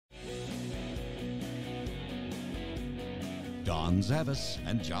Don Zavis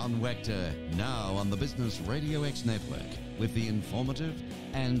and John Waechter, now on the Business RadioX network with the informative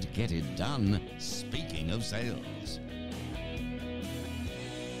and get it done Speaking of Sales.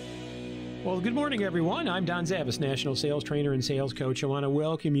 Well, good morning, everyone. I'm Don Zavis, National Sales Trainer and Sales Coach. I want to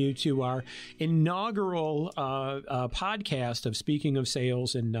welcome you to our inaugural podcast of Speaking of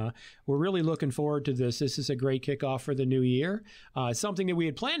Sales, and we're really looking forward to this. This is a great kickoff for the new year. Something that we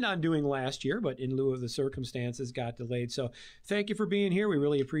had planned on doing last year, but in lieu of the circumstances, got delayed. So thank you for being here. We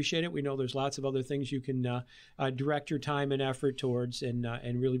really appreciate it. We know there's lots of other things you can direct your time and effort towards, and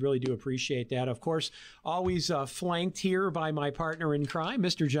really do appreciate that. Of course, always flanked here by my partner in crime,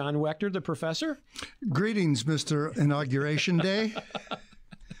 Mr. John Waechter, the professor. Greetings, Mr. Inauguration Day.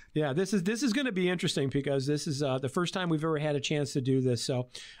 Yeah, this is going to be interesting because this is the first time we've ever had a chance to do this. So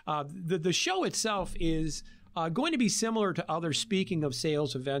the show itself is going to be similar to other Speaking of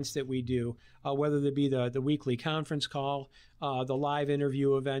Sales events that we do, whether they be the weekly conference call, the live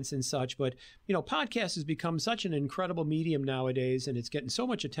interview events and such. But, podcast has become such an incredible medium nowadays, and it's getting so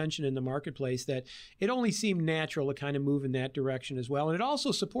much attention in the marketplace that it only seemed natural to kind of move in that direction as well. And it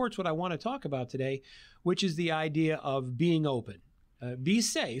also supports what I want to talk about today, which is the idea of being open. Be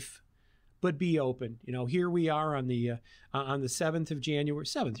safe, but be open. Here we are on the 7th of January.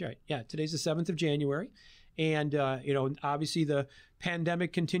 7th, right? Yeah, today's the 7th of January. And, obviously the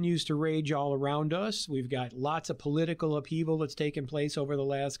pandemic continues to rage all around us. We've got lots of political upheaval that's taken place over the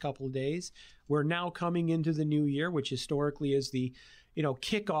last couple of days. We're now coming into the new year, which historically is the,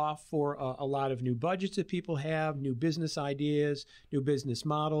 kickoff for a lot of new budgets that people have, new business ideas, new business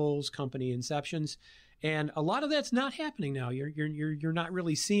models, company inceptions. And a lot of that's not happening now. You're not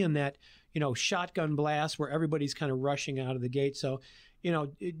really seeing that, shotgun blast where everybody's kind of rushing out of the gate. So,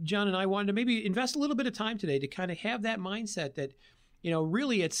 John and I wanted to maybe invest a little bit of time today to kind of have that mindset that,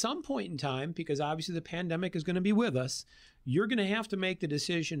 really at some point in time, because obviously the pandemic is going to be with us, you're going to have to make the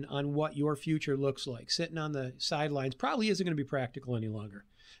decision on what your future looks like. Sitting on the sidelines probably isn't going to be practical any longer.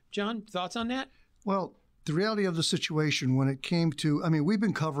 John, thoughts on that? Well, the reality of the situation when it came to, we've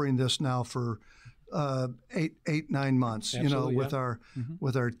been covering this now for 9 months, Absolutely, with our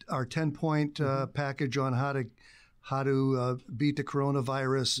 10-point package on how to beat the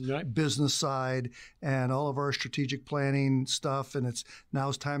coronavirus, right, business side, and all of our strategic planning stuff. And it's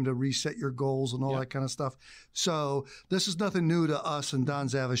time to reset your goals and all that kind of stuff. So this is nothing new to us and Don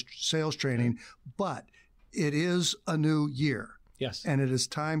Zavis Sales Training, but it is a new year. Yes. And it is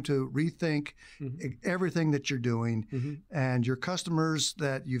time to rethink everything that you're doing, and your customers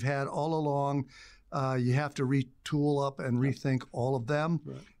that you've had all along. You have to retool up and rethink all of them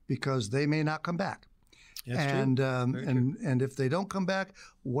because they may not come back. That's and true. And if they don't come back,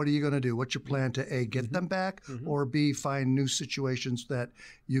 what are you going to do? What's your plan to A, get them back, or B, find new situations that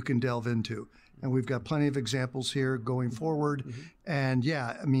you can delve into? And we've got plenty of examples here going forward. And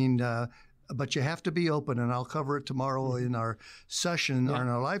but you have to be open, and I'll cover it tomorrow in our session, or in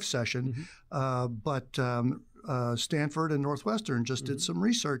our live session. Stanford and Northwestern just did some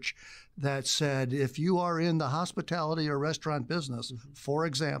research that said if you are in the hospitality or restaurant business, for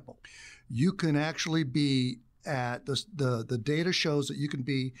example, you can actually be at the data shows that you can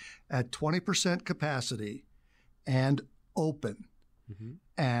be at 20% capacity and open.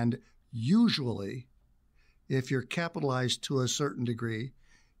 And usually, if you're capitalized to a certain degree,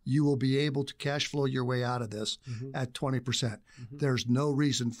 you will be able to cash flow your way out of this at 20%. There's no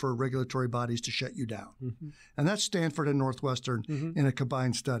reason for regulatory bodies to shut you down. And that's Stanford and Northwestern in a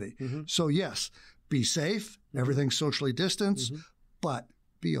combined study. So yes, be safe, everything's socially distanced, but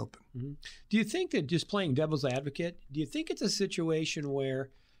be open. Do you think that, just playing devil's advocate, do you think it's a situation where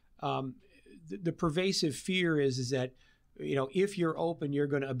the pervasive fear is that, if you're open, you're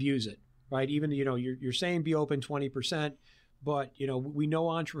going to abuse it, right? Even, you're saying be open 20%. But, we know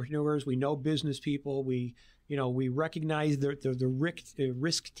entrepreneurs, we know business people, we recognize the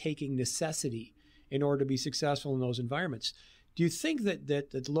risk-taking necessity in order to be successful in those environments. Do you think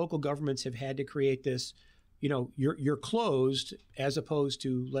that local governments have had to create this, you're closed as opposed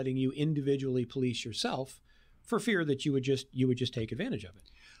to letting you individually police yourself for fear that you would just take advantage of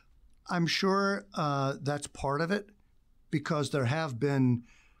it? I'm sure that's part of it, because there have been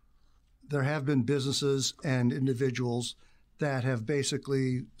businesses and individuals that have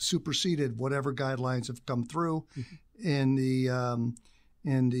basically superseded whatever guidelines have come through in the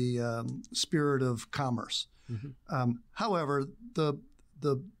spirit of commerce. However, the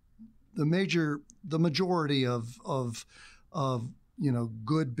majority of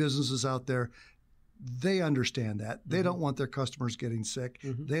good businesses out there, they understand that. They don't want their customers getting sick.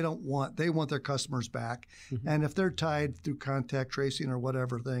 They want their customers back. And if they're tied through contact tracing or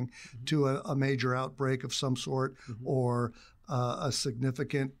whatever thing to a major outbreak of some sort, or a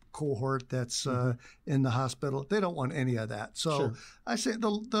significant cohort that's in the hospital. They don't want any of that. So Sure. I say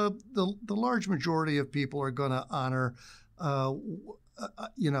the large majority of people are going to honor,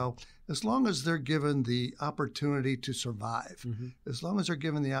 as long as they're given the opportunity to survive, as long as they're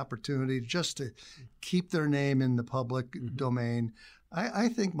given the opportunity just to keep their name in the public domain. I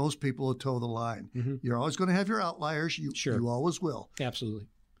think most people will toe the line. You're always going to have your outliers. You always will. Absolutely.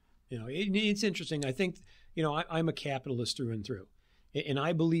 It's interesting. I think, I'm a capitalist through and through. And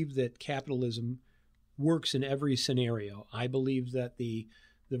I believe that capitalism works in every scenario. I believe that the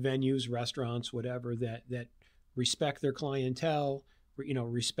venues, restaurants, whatever, that respect their clientele,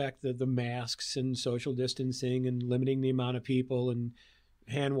 respect the masks and social distancing and limiting the amount of people and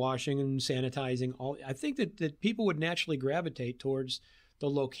hand washing and sanitizing. I think that people would naturally gravitate towards the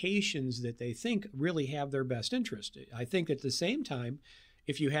locations that they think really have their best interest. I think at the same time,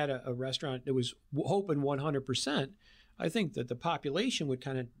 if you had a restaurant that was open 100%, I think that the population would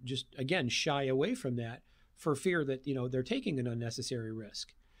kind of just, again, shy away from that for fear that, they're taking an unnecessary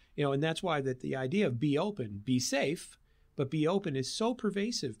risk. And that's why that the idea of be open, be safe, but be open is so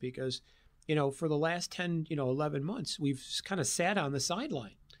pervasive because, for the last 10, 11 months, we've kind of sat on the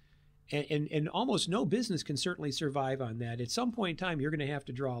sideline. And almost no business can certainly survive on that. At some point in time, you're going to have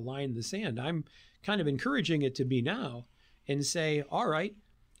to draw a line in the sand. I'm kind of encouraging it to be now and say, all right,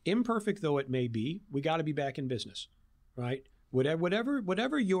 imperfect though it may be, we got to be back in business, right?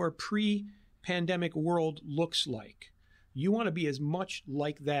 Whatever your pre-pandemic world looks like, you want to be as much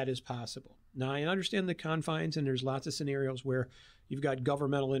like that as possible. Now, I understand the confines, and there's lots of scenarios where you've got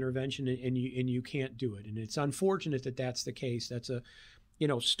governmental intervention and you can't do it. And it's unfortunate that that's the case. That's a,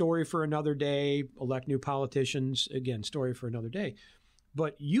 story for another day. Elect new politicians, again, story for another day.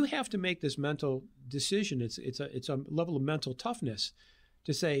 But you have to make this mental decision. It's a level of mental toughness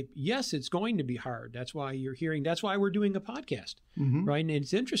to say, yes, it's going to be hard. That's why you're hearing. That's why we're doing a podcast, right? And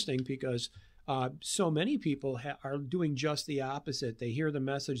it's interesting because so many people are doing just the opposite. They hear the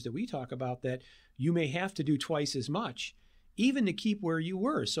message that we talk about, that you may have to do twice as much, even to keep where you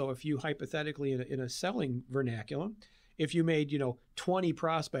were. So if you hypothetically, in a selling vernacular, if you made 20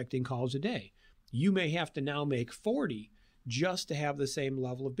 prospecting calls a day, you may have to now make 40 just to have the same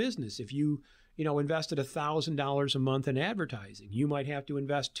level of business. If you invested $1,000 a month in advertising, you might have to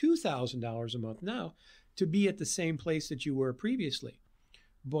invest $2,000 a month now to be at the same place that you were previously.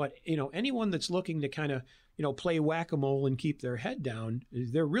 But, anyone that's looking to kind of, play whack-a-mole and keep their head down,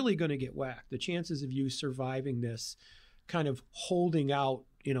 they're really going to get whacked. The chances of you surviving this kind of holding out,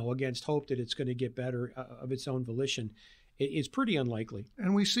 against hope that it's going to get better of its own volition is pretty unlikely.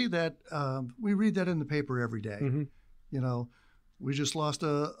 And we see that, we read that in the paper every day. We just lost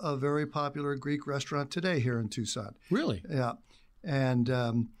a very popular Greek restaurant today here in Tucson. Really? Yeah. And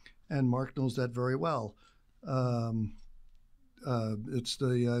Mark knows that very well. It's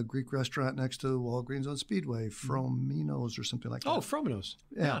the Greek restaurant next to Walgreens on Speedway, Fromino's or something like that. Oh, Fromino's.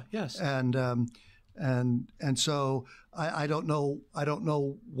 Yeah. Yes. And so I don't know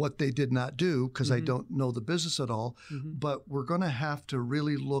what they did not do because I don't know the business at all. But we're going to have to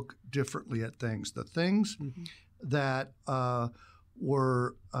really look differently at things. The things that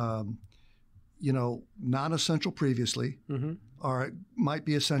were non-essential previously might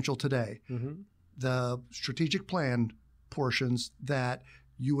be essential today. The strategic plan portions that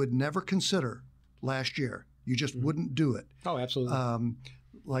you would never consider last year, you just wouldn't do it. Oh, absolutely.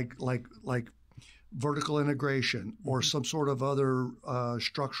 Like vertical integration or some sort of other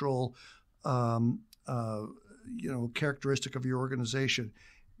structural characteristic of your organization.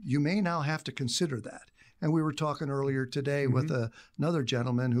 You may now have to consider that. And we were talking earlier today with another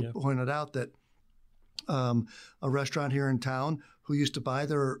gentleman who pointed out that a restaurant here in town who used to buy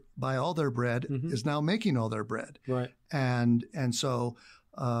all their bread is now making all their bread. Right. And so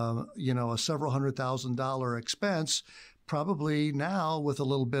a several $100,000 expense probably now with a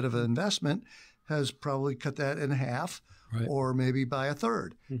little bit of an investment has probably cut that in half. Right. Or maybe by a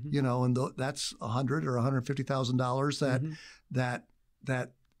third, and that's $100,000 or $150,000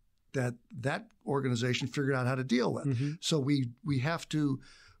 that organization figured out how to deal with. So we have to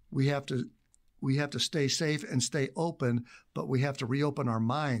stay safe and stay open, but we have to reopen our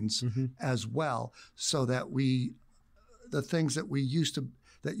minds as well, so that the things that used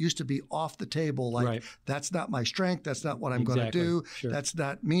to be off the table, like that's not my strength, that's not what I'm going to do, that's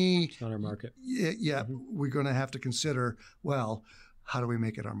not me. It's not our market. Yeah, we're going to have to consider, well, how do we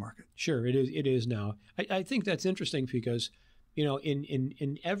make it our market? Sure, it is now. I think that's interesting because,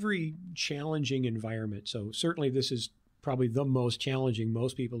 in every challenging environment, so certainly this is probably the most challenging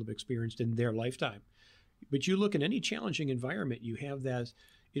most people have experienced in their lifetime. But you look at any challenging environment, you have that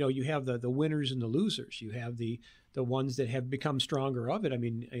you have the winners and the losers. You have the ones that have become stronger of it. I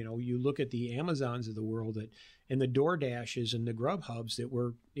mean, you look at the Amazons of the world and the DoorDashes and the Grubhubs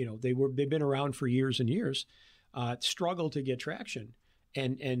that they've been around for years and years, struggle to get traction.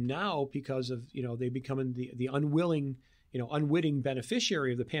 And now, because of, they becoming the unwitting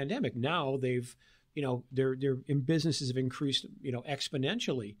beneficiary of the pandemic, now they've, their businesses have increased,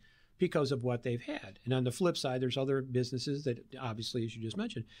 exponentially because of what they've had. And on the flip side, there's other businesses that obviously, as you just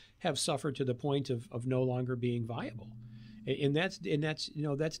mentioned, have suffered to the point of no longer being viable. And that's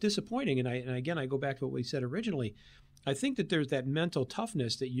disappointing. And again, I go back to what we said originally. I think that there's that mental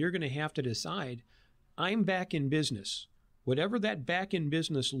toughness that you're going to have to decide, I'm back in business. Whatever that back in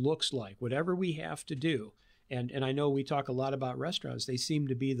business looks like, whatever we have to do. And I know we talk a lot about restaurants. They seem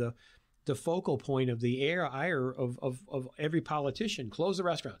to be the focal point of the ire of every politician. Close the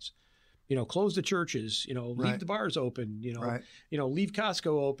restaurants. Close the churches, leave the bars open, leave Costco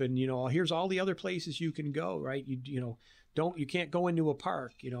open, here's all the other places you can go, right? You can't go into a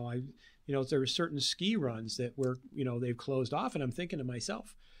park, there are certain ski runs that were, they've closed off. And I'm thinking to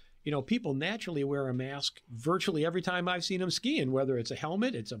myself, people naturally wear a mask virtually every time I've seen them skiing, whether it's a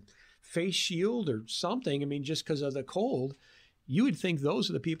helmet, it's a face shield or something. I mean, just because of the cold, you would think those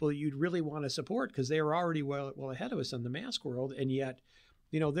are the people that you'd really want to support because they are already well ahead of us in the mask world. And yet,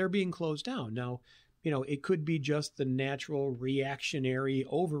 they're being closed down. Now, it could be just the natural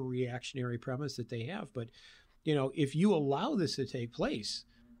overreactionary premise that they have. But, if you allow this to take place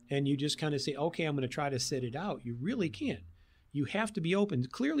and you just kind of say, okay, I'm going to try to sit it out, you really can't. You have to be open,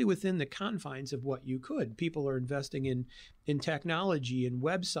 clearly within the confines of what you could. People are investing in technology and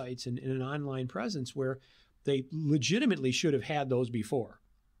websites and an online presence where they legitimately should have had those before.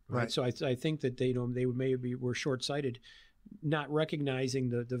 Right. So I think that they maybe were short-sighted, not recognizing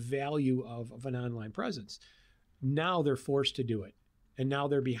the value of an online presence. Now they're forced to do it. And now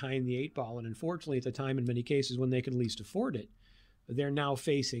they're behind the 8 ball. And unfortunately, at the time, in many cases, when they can least afford it, they're now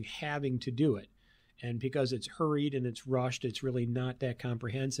facing having to do it. And because it's hurried and it's rushed, it's really not that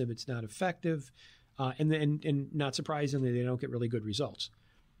comprehensive. It's not effective. And not surprisingly, they don't get really good results.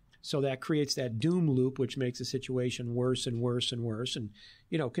 So that creates that doom loop, which makes the situation worse and worse and worse and,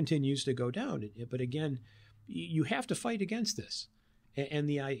 continues to go down. But again, you have to fight against this. And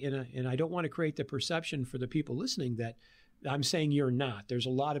I don't want to create the perception for the people listening that I'm saying you're not. There's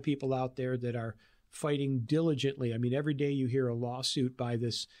a lot of people out there that are fighting diligently. I mean, every day you hear a lawsuit by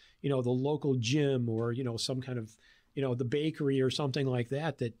this, the local gym or, some kind of, the bakery or something like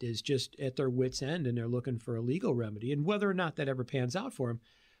that is just at their wit's end and they're looking for a legal remedy. And whether or not that ever pans out for them,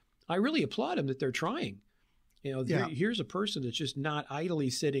 I really applaud them that they're trying. Here's a person that's just not idly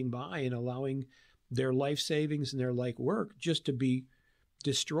sitting by and allowing their life savings and their life work just to be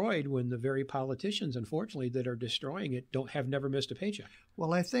destroyed when the very politicians, unfortunately, that are destroying it have never missed a paycheck.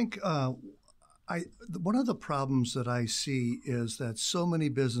 Well, I think one of the problems that I see is that so many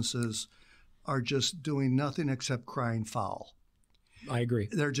businesses are just doing nothing except crying foul. I agree.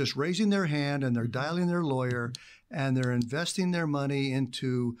 They're just raising their hand and they're dialing their lawyer and they're investing their money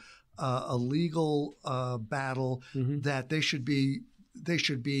into a legal battle that they should be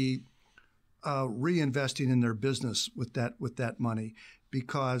reinvesting in their business with that money,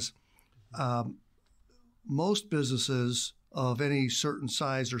 because most businesses of any certain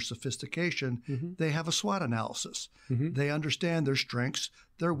size or sophistication, they have a SWOT analysis. They understand their strengths,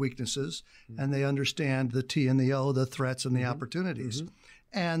 their weaknesses, and they understand the T and the O, the threats and the opportunities.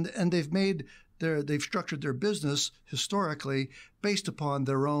 And they've structured their business historically based upon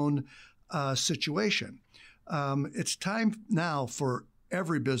their own situation. It's time now for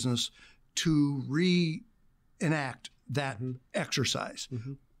every business to reenact that exercise,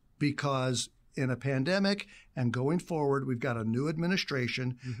 because in a pandemic and going forward, we've got a new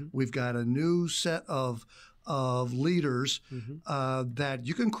administration, we've got a new set of leaders that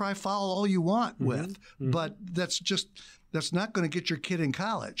you can cry foul all you want with, but that's not going to get your kid in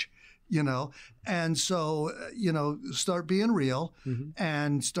college. And so, start being real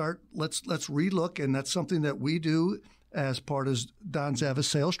and let's relook. And that's something that we do as part of Don Zavis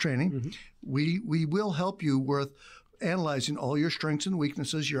Sales Training. We will help you with analyzing all your strengths and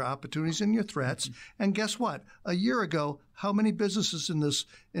weaknesses, your opportunities and your threats. And guess what? A year ago, how many businesses in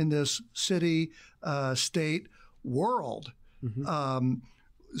this city, state, world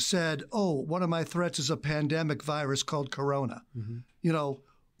said, "Oh, one of my threats is a pandemic virus called Corona."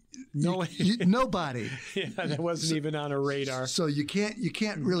 Nobody. Yeah, that wasn't even on a radar. So you can't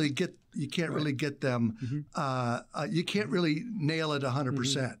really get them. You can't really nail it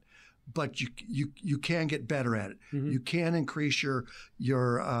 100%. but you can get better at it. You can increase your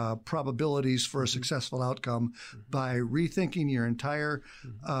probabilities for a successful outcome by rethinking your entire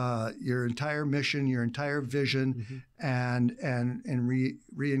mission, your entire vision, and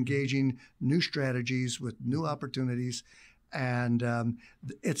re-engaging new strategies with new opportunities. And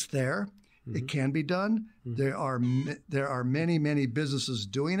it's there. It can be done. There are many businesses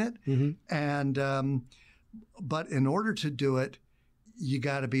doing it, and but in order to do it, you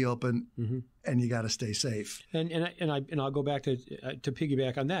got to be open and you got to stay safe. And I'll go back to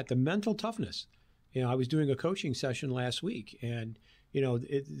piggyback on that. The mental toughness. I was doing a coaching session last week, and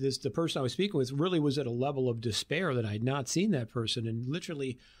the person I was speaking with really was at a level of despair that I had not seen that person, and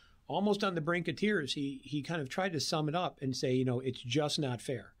literally almost on the brink of tears. He kind of tried to sum it up and say, it's just not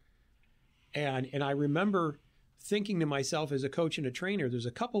fair. And I remember thinking to myself as a coach and a trainer, there's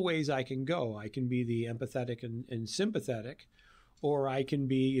a couple ways I can go. I can be the empathetic and sympathetic, or I can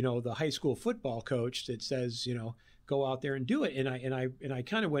be, the high school football coach that says, go out there and do it. And I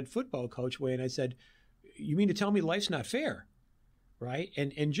kind of went football coach way, and I said, you mean to tell me life's not fair, right?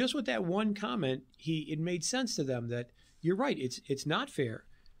 And just with that one comment, it made sense to them that you're right, it's not fair,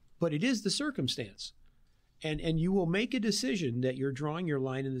 but it is the circumstance. And you will make a decision that you're drawing your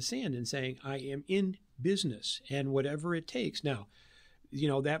line in the sand and saying, I am in business and whatever it takes. Now,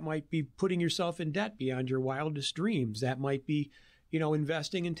 that might be putting yourself in debt beyond your wildest dreams. That might be,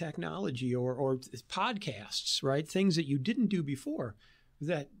 investing in technology or podcasts, right? Things that you didn't do before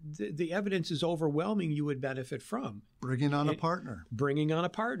that the evidence is overwhelming you would benefit from. Bringing on a partner. Bringing on a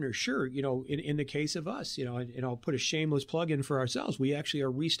partner, sure. In the case of us, and I'll put a shameless plug in for ourselves. We actually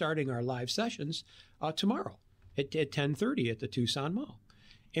are restarting our live sessions tomorrow at 10:30 at the Tucson Mall.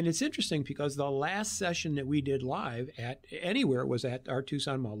 And it's interesting because the last session that we did live at anywhere was at our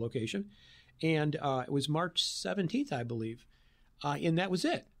Tucson Mall location. And it was March 17th, I believe. And that was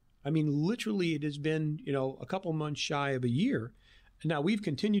it. I mean, literally, it has been, a couple months shy of a year. Now, we've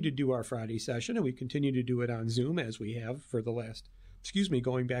continued to do our Friday session, and we continue to do it on Zoom as we have for the last,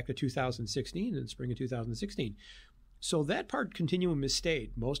 going back to 2016 and spring of 2016. So that part continuum has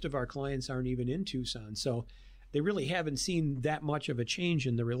stayed. Most of our clients aren't even in Tucson. So they really haven't seen that much of a change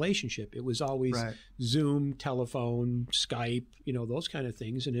in the relationship. It was always Zoom, telephone, Skype, those kind of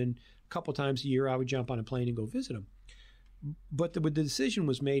things. And then a couple times a year, I would jump on a plane and go visit them. But the decision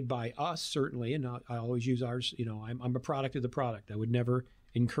was made by us, certainly, and I always use ours. I'm a product of the product. I would never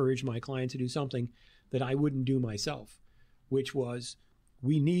encourage my client to do something that I wouldn't do myself, which was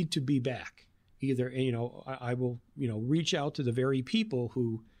we need to be back. Either, I will, reach out to the very people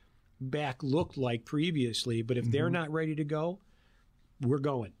who back looked like previously, but if they're not ready to go, we're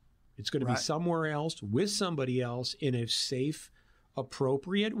going. It's going to be somewhere else with somebody else in a safe,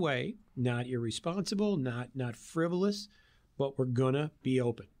 appropriate way, not irresponsible, not frivolous. But we're going to be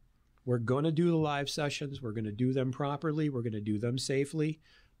open. We're going to do the live sessions. We're going to do them properly. We're going to do them safely,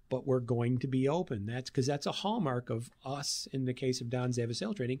 but we're going to be open. That's because that's a hallmark of us, in the case of Don Zavis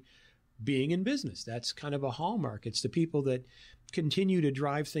Sales Training, being in business. That's kind of a hallmark. It's the people that continue to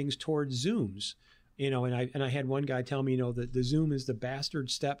drive things towards Zooms. And I had one guy tell me, that the Zoom is the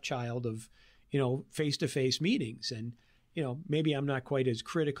bastard stepchild of, face-to-face meetings. And, maybe I'm not quite as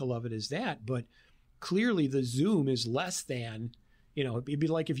critical of it as that, but clearly the Zoom is less than, it'd be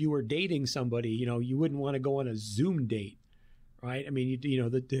like if you were dating somebody, you wouldn't want to go on a Zoom date, right? I mean,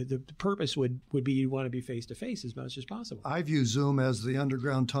 the purpose would be you want to be face-to-face as much as possible. I view Zoom as the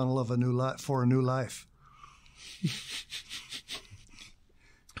underground tunnel of a new new life.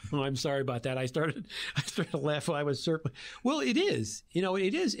 Oh, I'm sorry about that. I started to laugh while I was circling. Well, it is.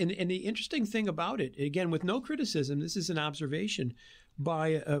 It is. And the interesting thing about it, again, with no criticism, this is an observation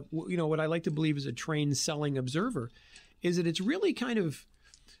by, what I like to believe is a trained selling observer, is that it's really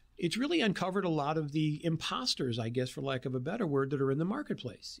uncovered a lot of the imposters, I guess, for lack of a better word, that are in the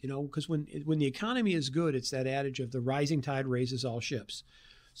marketplace. Because when the economy is good, it's that adage of the rising tide raises all ships.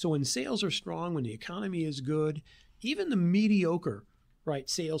 So when sales are strong, when the economy is good, even the mediocre, right,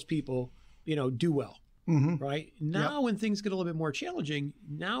 salespeople, do well, right? Now, when things get a little bit more challenging,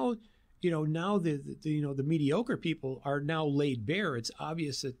 now the mediocre people are now laid bare. It's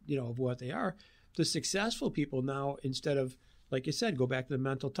obvious that, of what they are. The successful people now, instead of, like you said, go back to the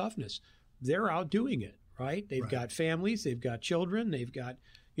mental toughness, they're out doing it, right? They've got families, they've got children, they've got,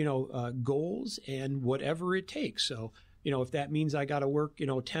 goals and whatever it takes. So, if that means I got to work,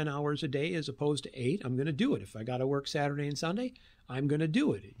 10 hours a day as opposed to 8, I'm going to do it. If I got to work Saturday and Sunday, I'm going to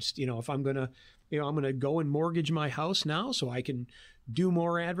do it. It's, if I'm going to, I'm going to go and mortgage my house now so I can do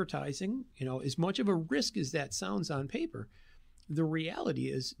more advertising, as much of a risk as that sounds on paper, the reality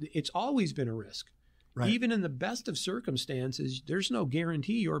is it's always been a risk. Right. Even in the best of circumstances, there's no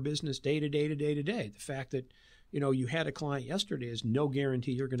guarantee your business day to day to day to day. The fact that, you had a client yesterday is no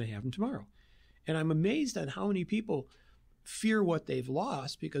guarantee you're going to have them tomorrow. And I'm amazed at how many people fear what they've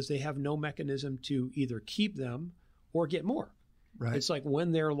lost because they have no mechanism to either keep them or get more. Right. It's like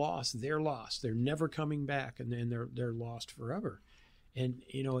when they're lost, they're lost. They're never coming back, and then they're lost forever. And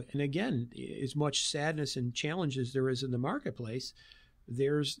and again, as much sadness and challenges there is in the marketplace,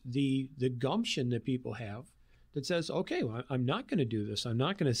 there's the gumption that people have that says, okay, well, I'm not going to do this. I'm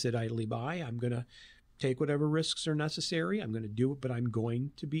not going to sit idly by. I'm going to take whatever risks are necessary. I'm going to do it, but I'm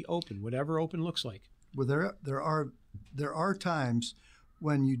going to be open, whatever open looks like. Well, there are times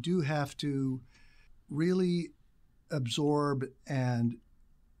when you do have to really absorb and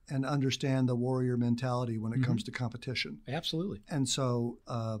understand the warrior mentality when it comes to competition. Absolutely. And so,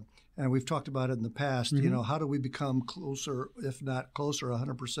 and we've talked about it in the past, how do we become closer, if not closer,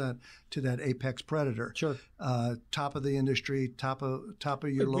 100% to that apex predator? Sure. Top of the industry, top of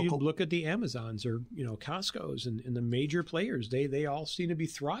your local. You look at the Amazons or, Costco's and the major players, they all seem to be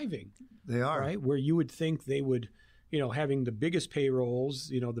thriving. They are. Right? Where you would think they would, having the biggest payrolls,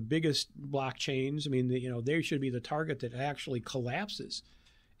 the biggest blockchains. I mean, they should be the target that actually collapses.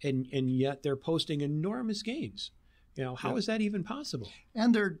 And yet they're posting enormous gains. How is that even possible?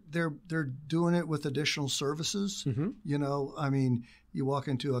 And they're doing it with additional services. I mean, you walk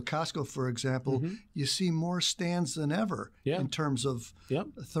into a Costco, for example, you see more stands than ever in terms of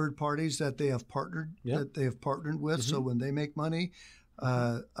third parties that they have partnered with. So when they make money,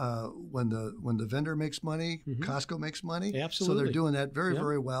 when the vendor makes money, Costco makes money. Absolutely. So they're doing that very,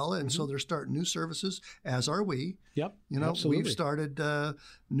 very well. And so they're starting new services, as are we. Yep. Absolutely. We've started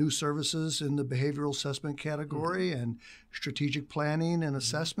new services in the behavioral assessment category and strategic planning and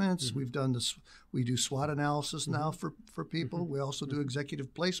assessments. We've done this. We do SWOT analysis now for people. We also do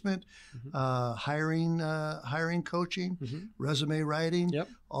executive placement, hiring coaching, resume writing,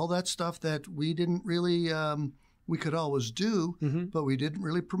 all that stuff that we didn't really we could always do, but we didn't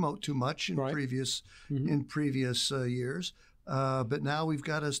really promote too much in previous years. But now we've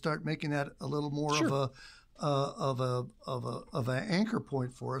got to start making that a little more of an anchor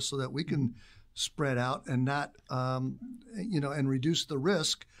point for us, so that we can spread out and not and reduce the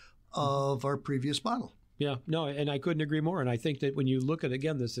risk of our previous model. Yeah, no, and I couldn't agree more. And I think that when you look at,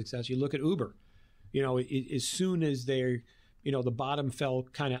 again, the success, you look at Uber. As soon as they're the bottom fell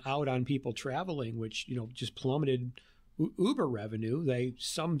kind of out on people traveling, which, just plummeted Uber revenue.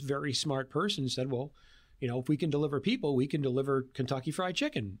 Some very smart person said, well, if we can deliver people, we can deliver Kentucky Fried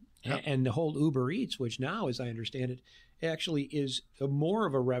Chicken. Yep. And the whole Uber Eats, which now, as I understand it, actually is more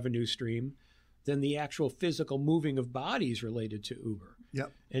of a revenue stream than the actual physical moving of bodies related to Uber.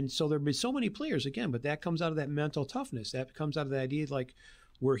 Yep. And so there have been so many players, again, but that comes out of that mental toughness. That comes out of the idea like,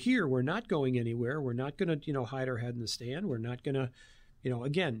 we're here. We're not going anywhere. We're not going to, hide our head in the sand. We're not going to,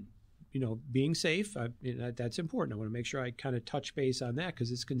 again, being safe. That's important. I want to make sure I kind of touch base on that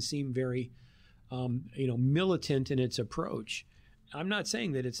because this can seem very, militant in its approach. I'm not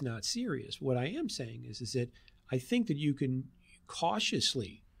saying that it's not serious. What I am saying is that I think that you can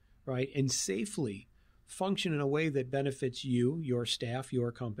cautiously, right, and safely function in a way that benefits you, your staff,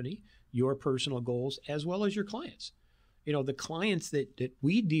 your company, your personal goals, as well as your clients. The clients that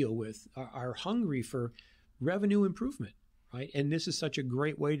we deal with are hungry for revenue improvement, right? And this is such a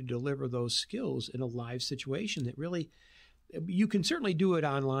great way to deliver those skills in a live situation that really, you can certainly do it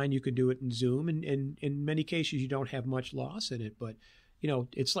online. You can do it in Zoom. And in many cases, you don't have much loss in it. But,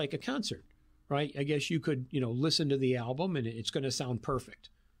 it's like a concert, right? I guess you could, listen to the album and it's going to sound perfect,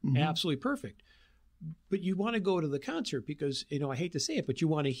 absolutely perfect. But you want to go to the concert because, I hate to say it, but you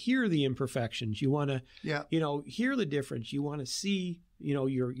want to hear the imperfections. You want to, hear the difference. You want to see,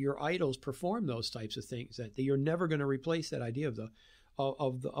 your idols perform those types of things. That you're never going to replace that idea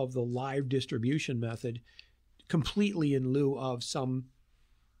of the live distribution method completely in lieu of some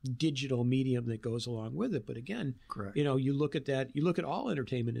digital medium that goes along with it. But again, correct. You look at that. You look at all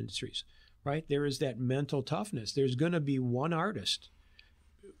entertainment industries, right? There is that mental toughness. There's going to be one artist.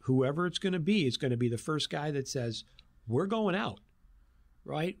 Whoever it's going to be the first guy that says, we're going out,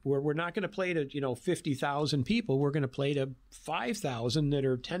 right? We're not going to play to, 50,000 people. We're going to play to 5,000 that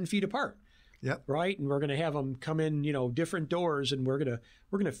are 10 feet apart. Yep. Right. And we're going to have them come in, different doors, and we're going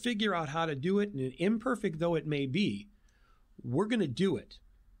to figure out how to do it. And imperfect though it may be, we're going to do it.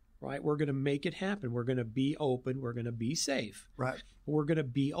 Right. We're going to make it happen. We're going to be open. We're going to be safe. Right. We're going to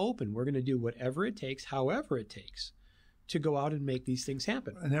be open. We're going to do whatever it takes, however it takes, to go out and make these things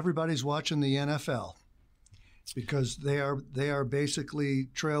happen. And everybody's watching the NFL because they are basically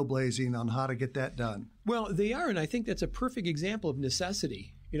trailblazing on how to get that done. Well, they are, and I think that's a perfect example of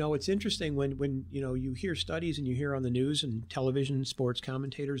necessity. It's interesting when you hear studies and you hear on the news and television, sports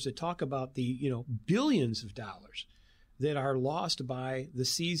commentators that talk about the, billions of dollars that are lost by the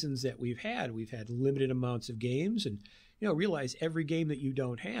seasons that we've had. We've had limited amounts of games, and, realize every game that you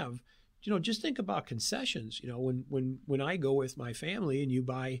don't have, just think about concessions. When I go with my family and you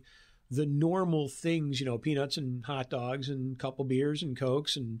buy the normal things, peanuts and hot dogs and a couple beers and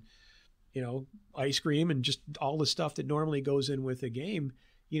Cokes and, ice cream and just all the stuff that normally goes in with a game,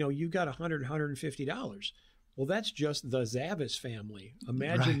 you got $100, $150. Well, that's just the Zavis family.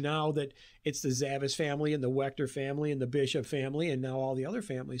 Imagine now that it's the Zavis family and the Waechter family and the Bishop family and now all the other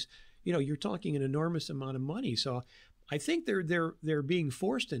families. You're talking an enormous amount of money. So I think they're being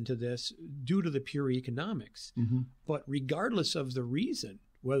forced into this due to the pure economics. Mm-hmm. But regardless of the reason,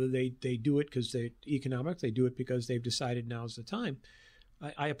 whether they do it because they're economic, they do it because they've decided now's the time,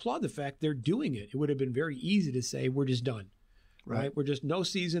 I applaud the fact they're doing it. It would have been very easy to say, we're just done. Right? We're just no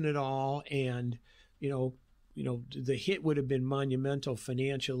season at all. And, the hit would have been monumental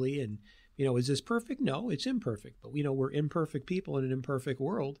financially. And, is this perfect? No, it's imperfect. But, we're imperfect people in an imperfect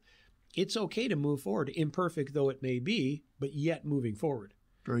world. It's okay to move forward, imperfect though it may be, but yet moving forward.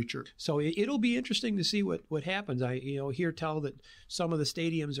 Very true. So it'll be interesting to see what happens. I hear tell that some of the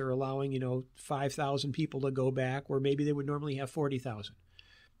stadiums are allowing 5,000 people to go back, where maybe they would normally have 40,000.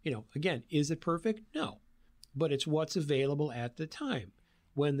 Again, is it perfect? No, but it's what's available at the time.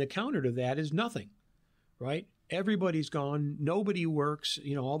 When the counter to that is nothing, right? Everybody's gone. Nobody works.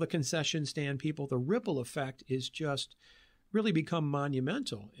 All the concession stand people. The ripple effect is just really become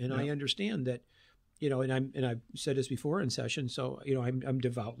monumental. And I understand that. And I've said this before in session, so, I'm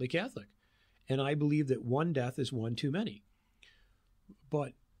devoutly Catholic. And I believe that one death is one too many.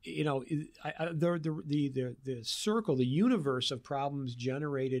 But, the circle, the universe of problems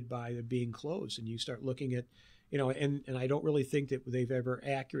generated by being closed, and you start looking at, and I don't really think that they've ever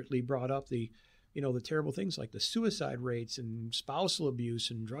accurately brought up the terrible things like the suicide rates and spousal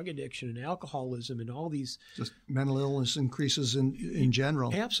abuse and drug addiction and alcoholism and all these. Just mental illness increases in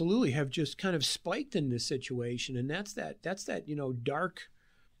general. Absolutely, have just kind of spiked in this situation. And that's that dark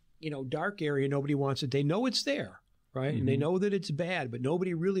area nobody wants it. They know it's there, right? Mm-hmm. And they know that it's bad, but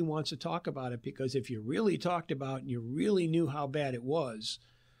nobody really wants to talk about it, because if you really talked about it and you really knew how bad it was,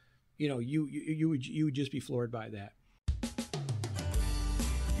 you would just be floored by that.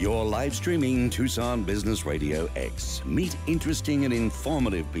 You're live streaming Tucson Business Radio X. Meet interesting and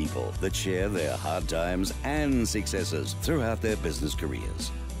informative people that share their hard times and successes throughout their business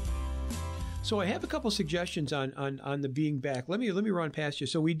careers. So I have a couple suggestions on the being back. Let me run past you.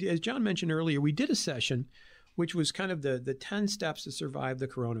 So we, as John mentioned earlier, we did a session which was kind of the 10 steps to survive the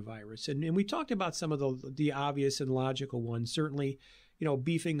coronavirus. And we talked about some of the obvious and logical ones, certainly,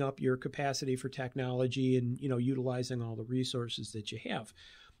 beefing up your capacity for technology and, utilizing all the resources that you have.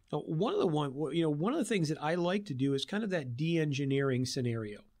 One of the things that I like to do is kind of that de-engineering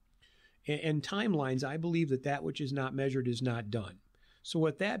scenario. And timelines, I believe that which is not measured is not done. So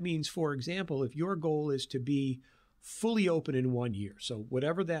what that means, for example, if your goal is to be fully open in 1 year, so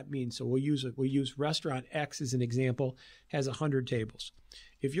whatever that means, so we'll use restaurant X as an example, has 100 tables.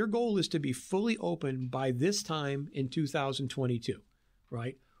 If your goal is to be fully open by this time in 2022,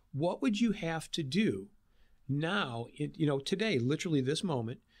 right, what would you have to do now, today, literally this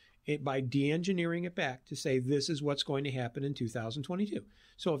moment, by de-engineering it back to say this is what's going to happen in 2022.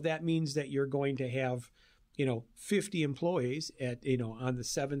 So if that means that you're going to have, 50 employees on the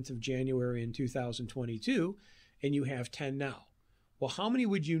 7th of January in 2022, and you have 10 now. Well, how many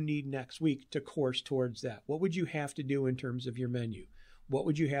would you need next week to course towards that? What would you have to do in terms of your menu? What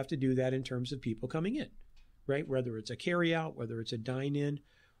would you have to do that in terms of people coming in, right? Whether it's a carry-out, whether it's a dine-in.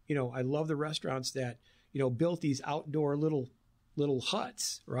 I love the restaurants that, built these outdoor little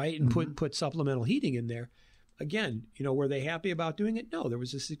huts, right? And put supplemental heating in there. Again, were they happy about doing it? No, there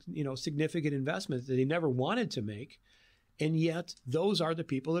was a significant investment that they never wanted to make. And yet those are the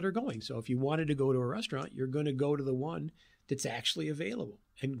people that are going. So if you wanted to go to a restaurant, you're going to go to the one that's actually available.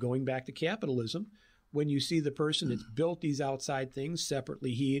 And going back to capitalism, when you see the person that's built these outside things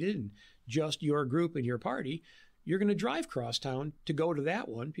separately heated and just your group and your party, you're going to drive cross town to go to that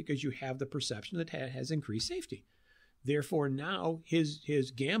one because you have the perception that has increased safety. Therefore, now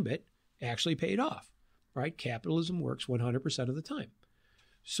his gambit actually paid off, right? Capitalism works 100% of the time.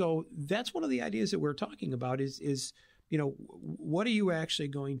 So that's one of the ideas that we're talking about is what are you actually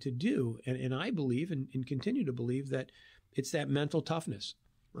going to do? And I believe and continue to believe that it's that mental toughness.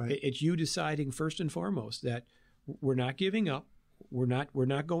 Right. It's you deciding first and foremost that we're not giving up. We're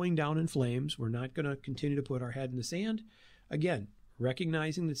not going down in flames. We're not going to continue to put our head in the sand. Again,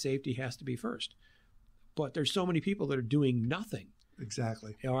 recognizing that safety has to be first. But there's so many people that are doing nothing.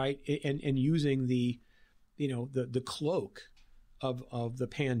 Exactly. All right. And using the cloak of the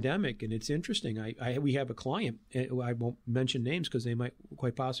pandemic. And it's interesting. We have a client, I won't mention names because they might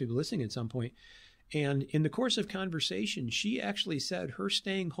quite possibly be listening at some point. And in the course of conversation, she actually said her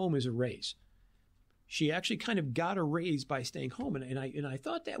staying home is a raise. She actually kind of got a raise by staying home. And I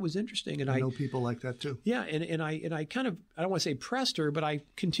thought that was interesting. And I know people like that too. Yeah. And I kind of, I don't want to say pressed her, but I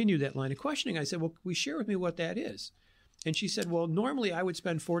continued that line of questioning. I said, well, will you share with me what that is? And she said, well, normally I would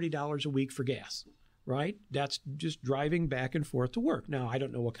spend $40 a week for gas, right? That's just driving back and forth to work. Now, I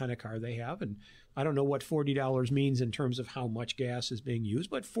don't know what kind of car they have, and I don't know what $40 means in terms of how much gas is being used,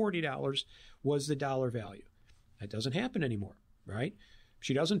 but $40 was the dollar value. That doesn't happen anymore, right?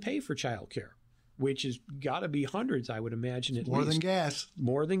 She doesn't pay for childcare, which has got to be hundreds, I would imagine, at least. More than gas.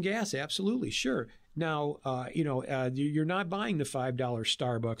 More than gas, absolutely, sure. Now, you're not buying the $5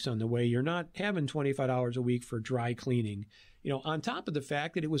 Starbucks on the way. You're not having $25 a week for dry cleaning, on top of the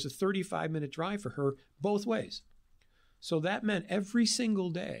fact that it was a 35-minute drive for her both ways. So that meant every single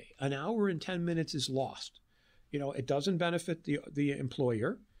day, an hour and 10 minutes is lost. It doesn't benefit the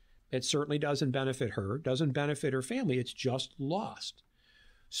employer. It certainly doesn't benefit her, doesn't benefit her family. It's just lost.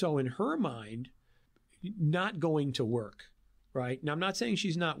 So in her mind, not going to work, right? Now, I'm not saying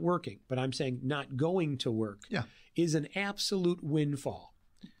she's not working, but I'm saying not going to work is an absolute windfall.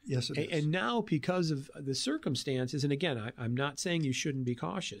 Yes, it is. And now, because of the circumstances, and again, I'm not saying you shouldn't be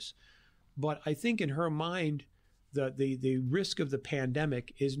cautious, but I think in her mind, the risk of the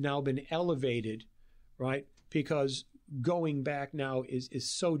pandemic has now been elevated, right? Because going back now is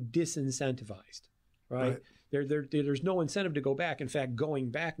so disincentivized, right? There's no incentive to go back. In fact,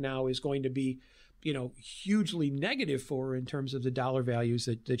 going back now is going to be hugely negative for her in terms of the dollar values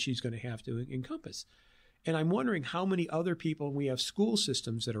that she's going to have to encompass. And I'm wondering how many other people, we have school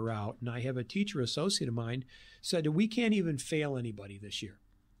systems that are out, and I have a teacher associate of mine said, we can't even fail anybody this year.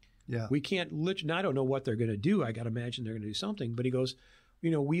 Yeah. We can't, and I don't know what they're going to do. I got to imagine they're going to do something. But he goes,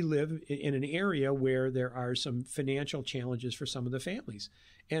 we live in an area where there are some financial challenges for some of the families.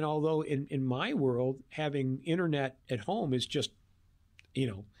 And although in my world, having internet at home is just,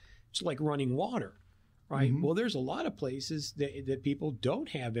 it's like running water, right? Mm-hmm. Well, there's a lot of places that people don't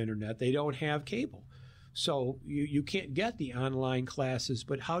have internet. They don't have cable. So you can't get the online classes,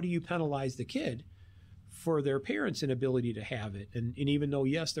 but how do you penalize the kid for their parents' inability to have it? And even though,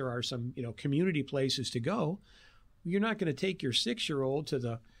 yes, there are some, community places to go, you're not going to take your 6-year-old to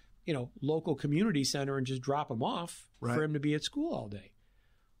the, local community center and just drop him off for him to be at school all day.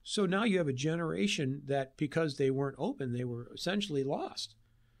 So now you have a generation that because they weren't open, they were essentially lost,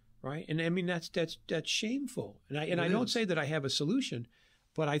 right? And I mean, that's shameful. And I don't say that I have a solution,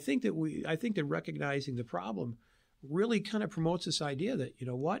 but I think that recognizing the problem really kind of promotes this idea that,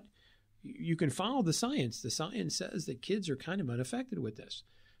 you can follow the science. The science says that kids are kind of unaffected with this.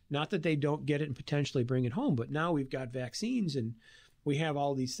 Not that they don't get it and potentially bring it home, but now we've got vaccines and we have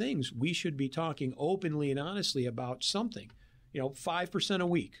all these things. We should be talking openly and honestly about something, 5% a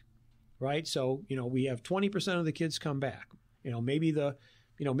week, right? So, we have 20% of the kids come back, maybe the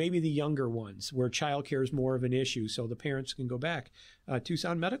younger ones where childcare is more of an issue. So the parents can go back.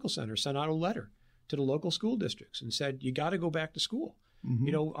 Tucson Medical Center sent out a letter to the local school districts and said, you got to go back to school.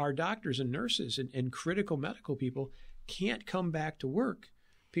 Mm-hmm. Our doctors and nurses and critical medical people can't come back to work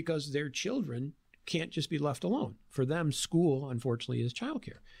because their children can't just be left alone. For them, school, unfortunately, is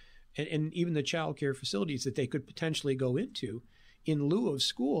childcare. And even the childcare facilities that they could potentially go into in lieu of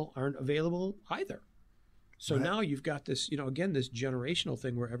school aren't available either. So now you've got this, again, this generational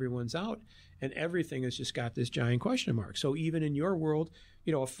thing where everyone's out and everything has just got this giant question mark. So even in your world,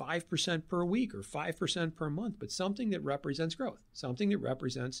 a 5% per week or 5% per month, but something that represents growth, something that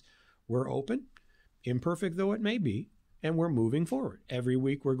represents we're open, imperfect though it may be, and we're moving forward. Every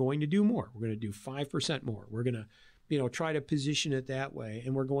week we're going to do more. We're going to do 5% more. We're going to, try to position it that way.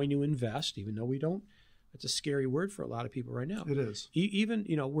 And we're going to invest, even though we don't. That's a scary word for a lot of people right now. It is. Even,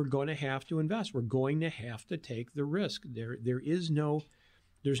 we're going to have to invest. We're going to have to take the risk. There's no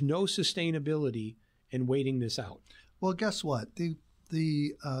sustainability in waiting this out. Well, guess what?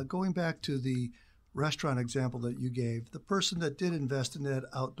 The going back to the restaurant example that you gave, the person that did invest in that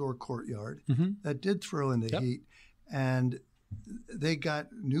outdoor courtyard, that did throw in the heat, and they got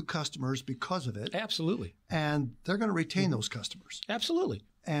new customers because of it. Absolutely. And they're going to retain those customers. Absolutely.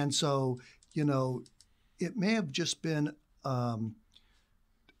 And so, it may have just been a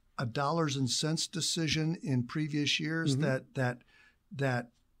dollars and cents decision in previous years that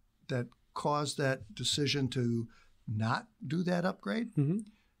caused that decision to not do that upgrade.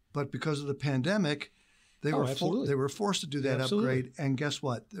 But because of the pandemic, they were forced to do that upgrade. And guess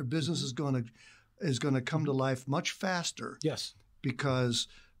what? Their business is going to come to life much faster. Yes. because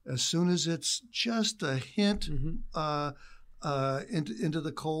as soon as it's just a hint into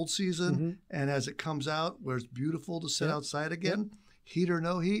the cold season, and as it comes out where it's beautiful to sit outside again, heat or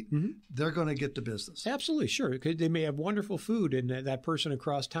no heat, they're going to get the business. Absolutely, sure. They may have wonderful food, and that person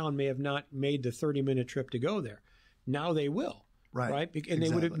across town may have not made the 30-minute trip to go there. Now they will. Right. And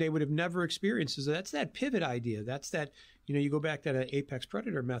they would have never experienced it. So that's that pivot idea. That's that, you go back to that apex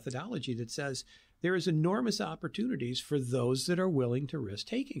predator methodology that says there is enormous opportunities for those that are willing to risk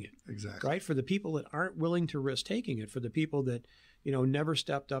taking it. Exactly. Right. For the people that aren't willing to risk taking it, for the people that, never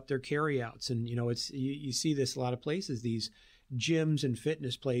stepped up their carryouts. And, you see this a lot of places, these gyms and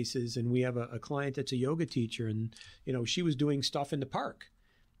fitness places. And we have a client that's a yoga teacher, and, she was doing stuff in the park.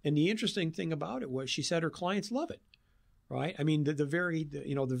 And the interesting thing about it was she said her clients love it. Right. I mean, the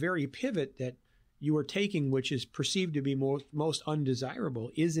very pivot that you are taking, which is perceived to be most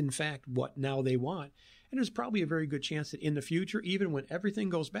undesirable, is in fact what now they want. And there's probably a very good chance that in the future, even when everything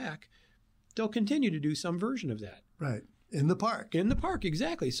goes back, they'll continue to do some version of that. Right. In the park. In the park,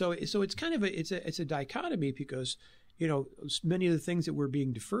 exactly. So it's kind of it's a dichotomy because, many of the things that we're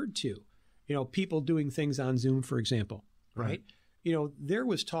being deferred to, people doing things on Zoom, for example, right? There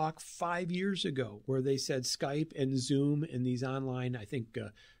was talk 5 years ago where they said Skype and Zoom and these online, I think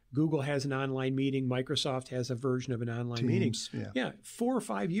Google has an online meeting, Microsoft has a version of an online meeting. Yeah. 4 or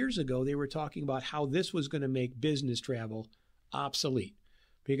 5 years ago, they were talking about how this was going to make business travel obsolete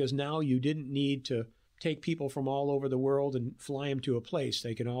because now you didn't need to take people from all over the world and fly them to a place.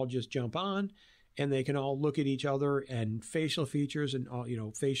 They can all just jump on and they can all look at each other and facial features and all,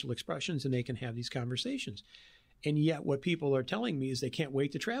 facial expressions, and they can have these conversations. And yet what people are telling me is they can't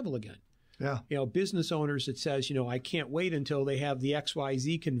wait to travel again. Yeah. Business owners that says, I can't wait until they have the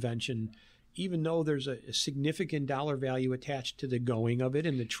XYZ convention, even though there's a significant dollar value attached to the going of it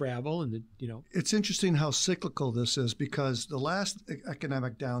and the travel and the. It's interesting how cyclical this is because the last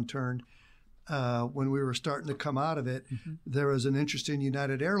economic downturn, when we were starting to come out of it, there was an interesting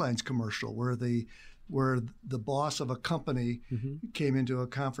United Airlines commercial where the boss of a company came into a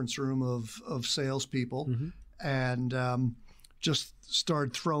conference room of salespeople and just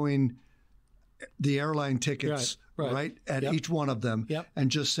started throwing the airline tickets right at each one of them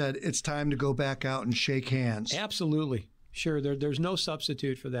and just said, it's time to go back out and shake hands. Absolutely. Sure. There's no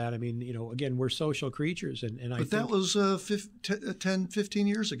substitute for that. I mean, again, we're social creatures. But that was 10, 15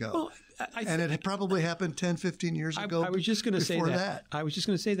 years ago. Well, and it had probably happened 10, 15 years ago. I was just going to say that. I was just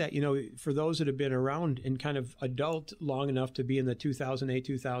going to say that, for those that have been around and kind of adult long enough to be in the 2008,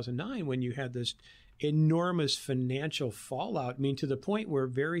 2009, when you had this enormous financial fallout. I mean, to the point where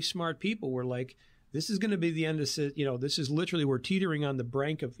very smart people were like, this is going to be the end of, this is literally, we're teetering on the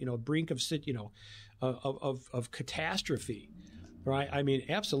brink of catastrophe, right? I mean,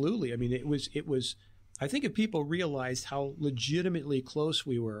 absolutely. I mean, it was, I think if people realized how legitimately close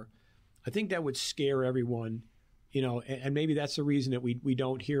we were, I think that would scare everyone, and maybe that's the reason that we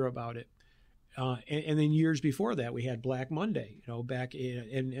don't hear about it. And then years before that, we had Black Monday, back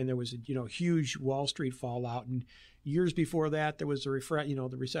in, and there was a, huge Wall Street fallout. And years before that, there was the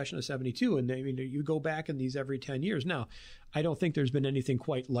recession of 72. And you go back in these every 10 years. Now, I don't think there's been anything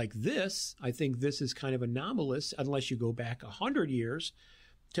quite like this. I think this is kind of anomalous, unless you go back 100 years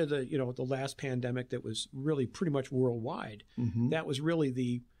to the last pandemic that was really pretty much worldwide. That was really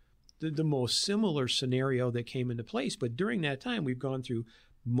the most similar scenario that came into place. But during that time, we've gone through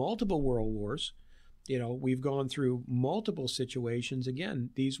multiple world wars. We've gone through multiple situations. Again,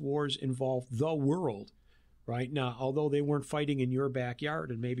 these wars involve the world, right? Now, although they weren't fighting in your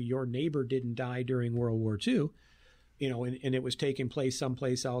backyard and maybe your neighbor didn't die during World War II, and it was taking place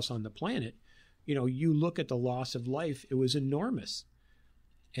someplace else on the planet, you look at the loss of life, it was enormous.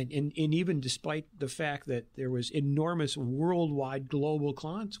 And even despite the fact that there was enormous worldwide global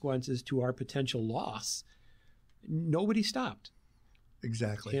consequences to our potential loss, nobody stopped.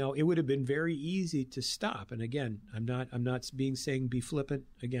 Exactly. It would have been very easy to stop. And again, I'm not saying be flippant.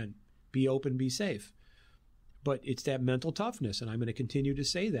 Again, be open, be safe. But it's that mental toughness, and I'm going to continue to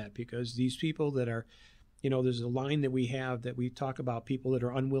say that because these people that are, there's a line that we have that we talk about people that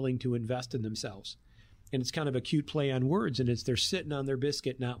are unwilling to invest in themselves. And it's kind of a cute play on words, and it's they're sitting on their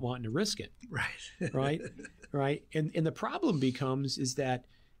biscuit not wanting to risk it. Right. Right. And the problem becomes is that,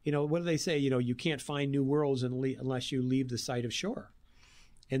 what do they say? You can't find new worlds unless you leave the site of shore.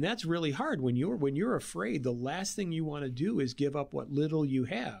 And that's really hard. When you're afraid, the last thing you want to do is give up what little you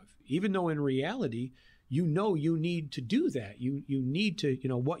have, even though in reality, you need to do that. You need to,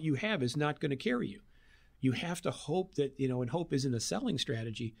 what you have is not going to carry you. You have to hope that, and hope isn't a selling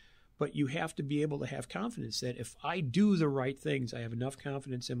strategy, But you have to be able to have confidence that if I do the right things, I have enough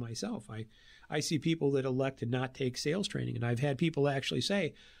confidence in myself. I see people that elect to not take sales training, and I've had people actually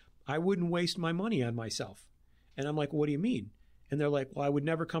say, I wouldn't waste my money on myself. And I'm like, what do you mean? And they're like, well, I would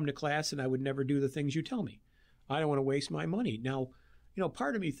never come to class and I would never do the things you tell me. I don't want to waste my money. Now,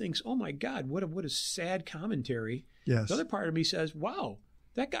 part of me thinks, oh my God, what a sad commentary. Yes. The other part of me says, wow,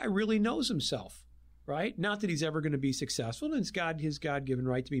 that guy really knows himself. Right? Not that he's ever going to be successful, and it's his God-given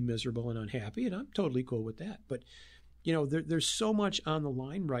right to be miserable and unhappy, and I'm totally cool with that. But, there's so much on the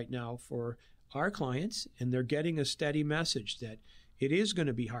line right now for our clients, and they're getting a steady message that it is going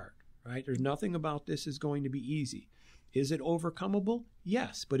to be hard, right? There's nothing about this is going to be easy. Is it overcomable?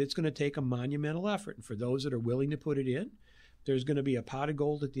 Yes, but it's going to take a monumental effort. And for those that are willing to put it in, there's going to be a pot of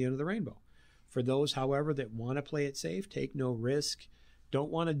gold at the end of the rainbow. For those, however, that want to play it safe, take no risk, don't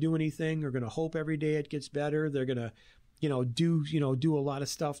want to do anything, are going to hope every day it gets better. They're going to, do a lot of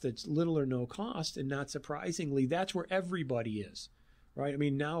stuff that's little or no cost. And not surprisingly, that's where everybody is, right? I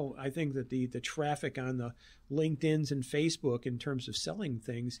mean, now I think that the traffic on the LinkedIns and Facebook in terms of selling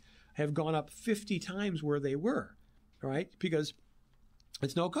things have gone up 50 times where they were, right? Because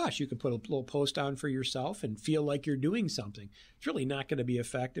it's no cost. You can put a little post on for yourself and feel like you're doing something. It's really not going to be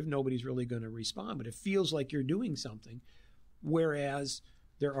effective. Nobody's really going to respond, but it feels like you're doing something. Whereas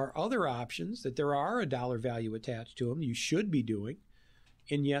there are other options that there are a dollar value attached to them you should be doing,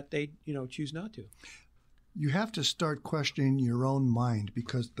 and yet they, choose not to. You have to start questioning your own mind,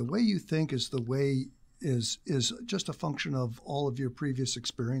 because the way you think is just a function of all of your previous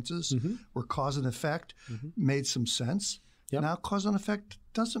experiences, where cause and effect made some sense. Yep. Now cause and effect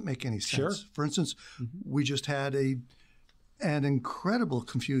doesn't make any sense. Sure. For instance, we just had an incredible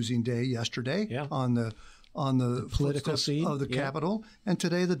confusing day yesterday on the political scene of the Capitol, and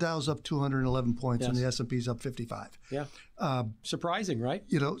today the Dow's up 211 points and the S&P's up 55. Yeah, surprising, right?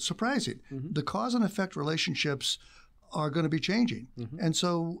 Surprising. The cause and effect relationships are going to be changing, and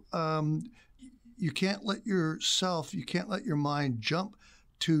so you can't let your mind jump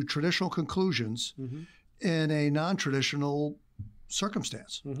to traditional conclusions in a non-traditional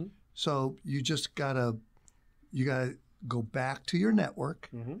circumstance. So you just gotta go back to your network.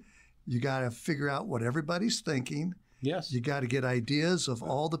 You got to figure out what everybody's thinking. Yes. You got to get ideas of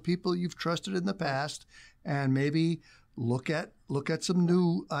all the people you've trusted in the past, and maybe look at some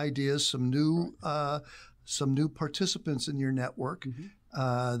new ideas, some new participants in your network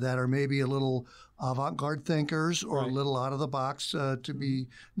that are maybe a little avant-garde thinkers or a little out of the box, not to be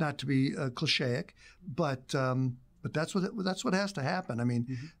clichéic, but that's what has to happen. I mean,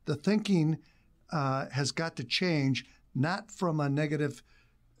 the thinking has got to change, not from a negative.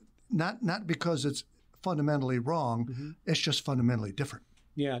 Not because it's fundamentally wrong. It's just fundamentally different.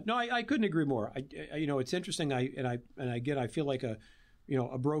 Yeah, no, I couldn't agree more. I it's interesting. I feel like a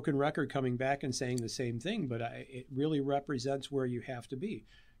broken record coming back and saying the same thing, but it really represents where you have to be.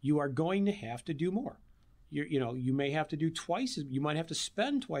 You are going to have to do more. You may have to do twice. You might have to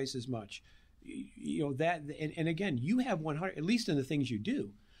spend twice as much. And again, you have 100. At least in the things you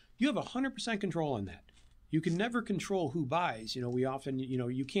do, you have 100% control on that. You can never control who buys. We often,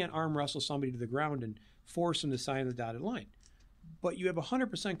 you can't arm wrestle somebody to the ground and force them to sign the dotted line. But you have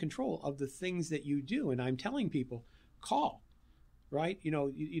 100% control of the things that you do. And I'm telling people, call, right?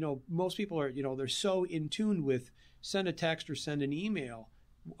 Most people are, they're so in tune with send a text or send an email.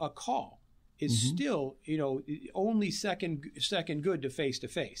 A call is still, only second good to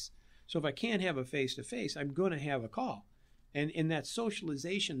face. So if I can't have a face-to-face, I'm going to have a call. And in that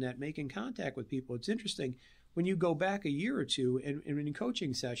socialization, that making contact with people, it's interesting. When you go back a year or two and in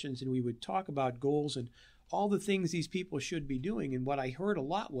coaching sessions, and we would talk about goals and all the things these people should be doing, and what I heard a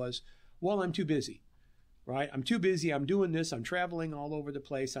lot was, well, I'm too busy, right? I'm too busy. I'm doing this. I'm traveling all over the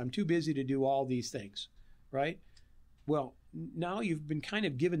place. I'm too busy to do all these things, right? Well, now you've been kind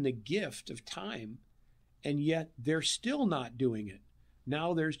of given the gift of time, and yet they're still not doing it.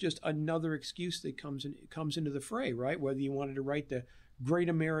 Now there's just another excuse that comes into the fray, right? Whether you wanted to write the great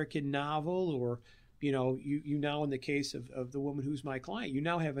American novel, or, you now, in the case of the woman who's my client, you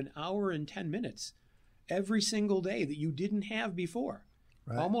now have an hour and 10 minutes every single day that you didn't have before.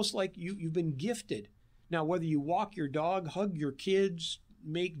 Right. Almost like you've been gifted. Now, whether you walk your dog, hug your kids,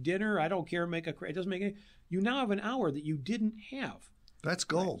 make dinner, I don't care, it doesn't make any, you now have an hour that you didn't have. That's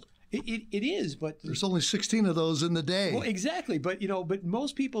gold. Right? It is, but there's only 16 of those in the day. Well, exactly, but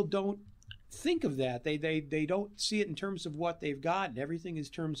most people don't think of that. They don't see it in terms of what they've got, and everything is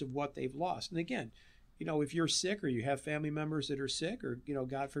in terms of what they've lost. And again, if you're sick or you have family members that are sick or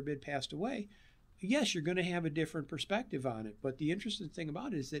God forbid passed away, yes, you're going to have a different perspective on it. But the interesting thing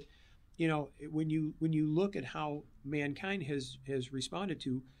about it is that when you look at how mankind has responded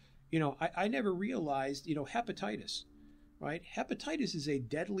to I never realized, hepatitis, right? Hepatitis is a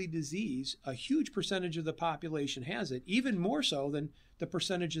deadly disease. A huge percentage of the population has it, even more so than the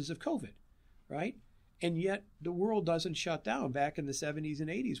percentages of COVID, right? And yet the world doesn't shut down. Back in the 70s and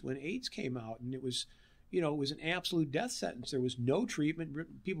 80s when AIDS came out, and it was an absolute death sentence. There was no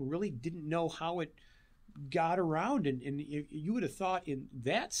treatment. People really didn't know how it got around. And you would have thought in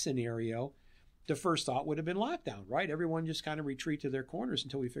that scenario, the first thought would have been lockdown, right? Everyone just kind of retreat to their corners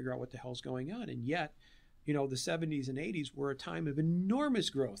until we figure out what the hell's going on. And yet, the 70s and 80s were a time of enormous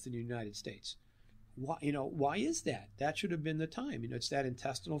growth in the United States. Why is that? That should have been the time. It's that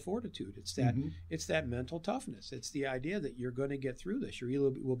intestinal fortitude. It's that it's that mental toughness. It's the idea that you're going to get through this. You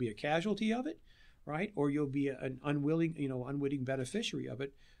either will be a casualty of it, right? Or you'll be an unwitting beneficiary of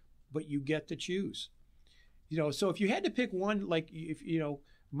it, but you get to choose. So if you had to pick one,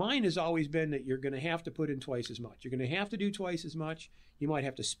 mine has always been that you're going to have to put in twice as much. You're going to have to do twice as much. You might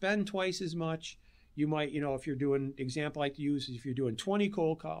have to spend twice as much. You might, if you're doing, example I like to use is if you're doing 20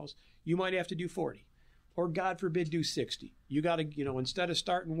 cold calls, you might have to do 40. Or God forbid, do 60. You got to, instead of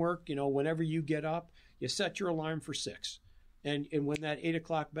starting work, whenever you get up, you set your alarm for 6. And when that 8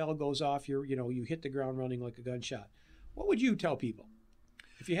 o'clock bell goes off, you hit the ground running like a gunshot. What would you tell people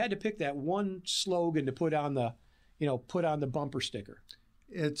if you had to pick that one slogan to put on the bumper sticker?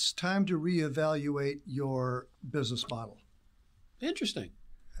 It's time to reevaluate your business model. Interesting.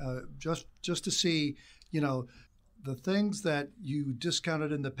 Just to see, the things that you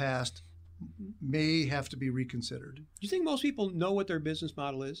discounted in the past may have to be reconsidered. Do you think most people know what their business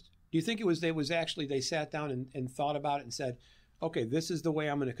model is? Do you think they sat down and thought about it and said, okay, this is the way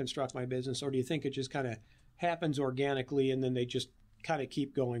I'm going to construct my business? Or do you think it just kind of happens organically and then they just kind of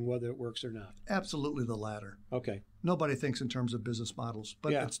keep going whether it works or not? Absolutely the latter. Okay. Nobody thinks in terms of business models,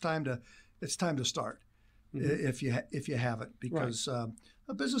 but it's time to start if you haven't, because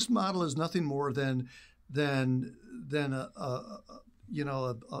a business model is nothing more than a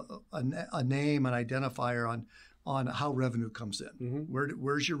name, an identifier on how revenue comes in.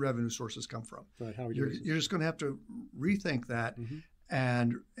 Where's your revenue sources come from? Right. You're just going to have to rethink that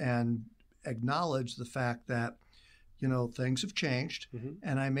and acknowledge the fact that things have changed,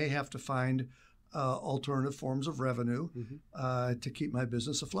 and I may have to find alternative forms of revenue to keep my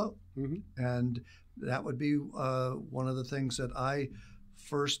business afloat. And that would be one of the things that I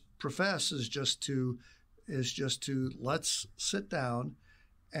first profess is just to let's sit down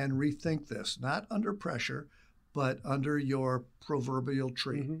and rethink this, not under pressure, but under your proverbial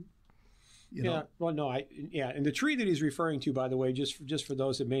tree. And the tree that he's referring to, by the way, just for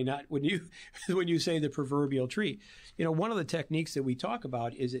those that may not, when you say the proverbial tree, one of the techniques that we talk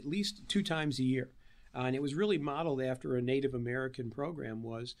about is at least 2 times a year, and it was really modeled after a Native American program,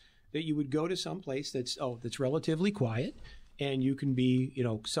 was that you would go to some place that's relatively quiet, and you can be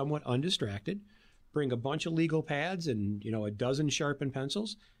somewhat undistracted. Bring a bunch of legal pads and a dozen sharpened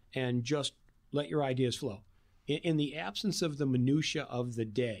pencils, and just let your ideas flow. In the absence of the minutia of the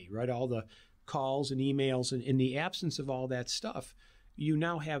day, right? All the calls and emails, and in the absence of all that stuff, you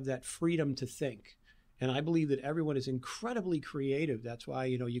now have that freedom to think. And I believe that everyone is incredibly creative. That's why,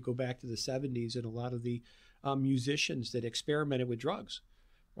 you go back to the 70s and a lot of the musicians that experimented with drugs,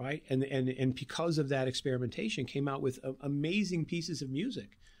 right? And because of that experimentation came out with amazing pieces of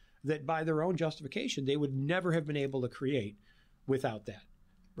music that by their own justification, they would never have been able to create without that.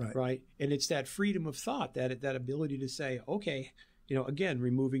 Right. And it's that freedom of thought, that ability to say, okay, again,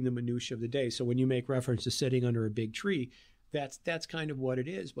 removing the minutia of the day. So when you make reference to sitting under a big tree, that's kind of what it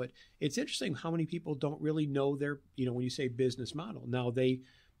is. But it's interesting how many people don't really know their, when you say business model. Now they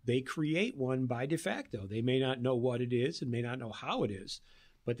create one by de facto. They may not know what it is and may not know how it is,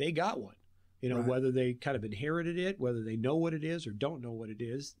 but they got one. Whether they kind of inherited it, whether they know what it is or don't know what it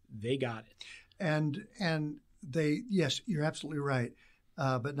is, they got it. And yes, you're absolutely right.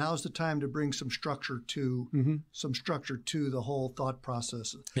 But now's the time to bring some structure to the whole thought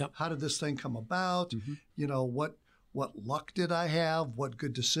process. Yep. How did this thing come about? What luck did I have? What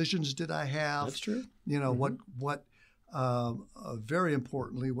good decisions did I have? That's true. What very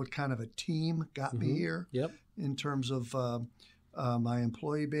importantly, what kind of a team got me here? Yep. In terms of my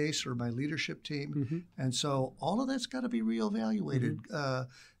employee base or my leadership team. And so all of that's got to be reevaluated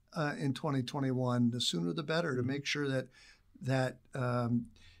in 2021. The sooner the better, to make sure that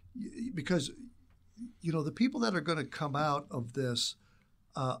because the people that are going to come out of this,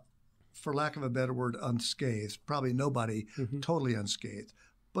 for lack of a better word, unscathed, probably nobody totally unscathed,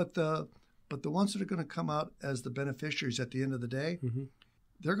 but the ones that are going to come out as the beneficiaries at the end of the day,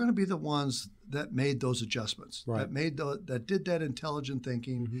 they're going to be the ones that made those adjustments, that did that intelligent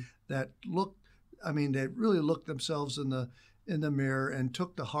thinking, that really looked themselves in in the mirror and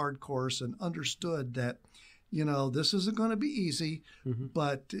took the hard course and understood that, this isn't going to be easy,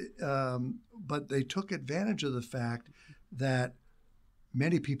 but they took advantage of the fact that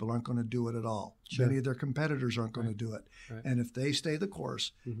many people aren't going to do it at all. Sure. Many of their competitors aren't going to do it. Right. And if they stay the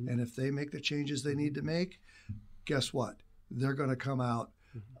course and if they make the changes they need to make, guess what? They're going to come out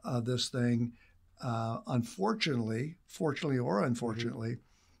this thing, fortunately or unfortunately,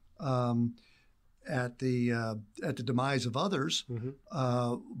 at the demise of others.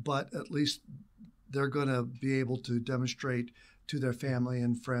 But at least they're going to be able to demonstrate to their family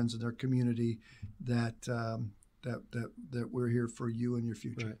and friends and their community that that we're here for you and your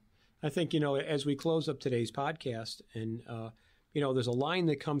future. Right. I think, as we close up today's podcast, and, there's a line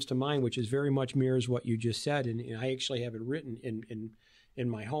that comes to mind, which is very much mirrors what you just said. And I actually have it written in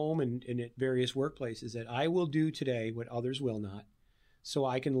my home and at various workplaces, that I will do today what others will not, so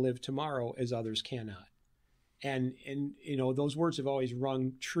I can live tomorrow as others cannot. And those words have always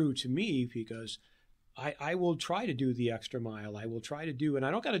rung true to me, because I will try to do the extra mile. I will try to do, and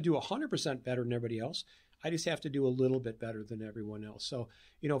I don't got to do 100% better than everybody else. I just have to do a little bit better than everyone else. So,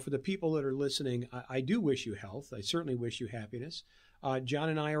 for the people that are listening, I do wish you health. I certainly wish you happiness. John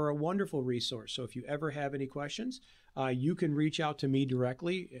and I are a wonderful resource. So if you ever have any questions, you can reach out to me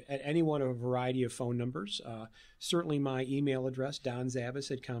directly at any one of a variety of phone numbers. Certainly my email address,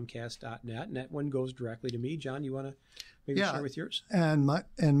 donzavis@comcast.net, and that one goes directly to me. John, you want to maybe share with yours? And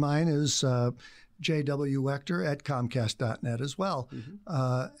mine is J.W. Waechter at Comcast.net as well.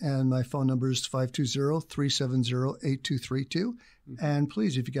 And my phone number is 520-370-8232. And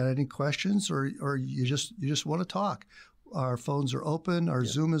please, if you got any questions or you just want to talk, our phones are open, our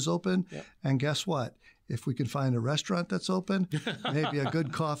Zoom is open. And guess what? If we can find a restaurant that's open, maybe a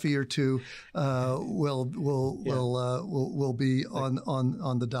good coffee or two will be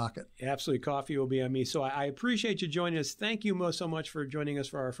on the docket. Absolutely, coffee will be on me. So I appreciate you joining us. Thank you so much for joining us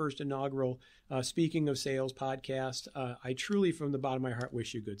for our first inaugural Speaking of Sales podcast. I truly, from the bottom of my heart,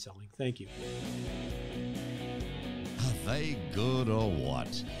 wish you good selling. Thank you. Are they good or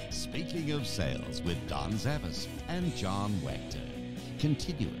what? Speaking of Sales with Don Zavis and John Waechter.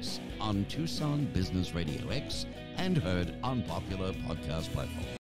 Continuous on Tucson Business Radio X and heard on popular podcast platforms.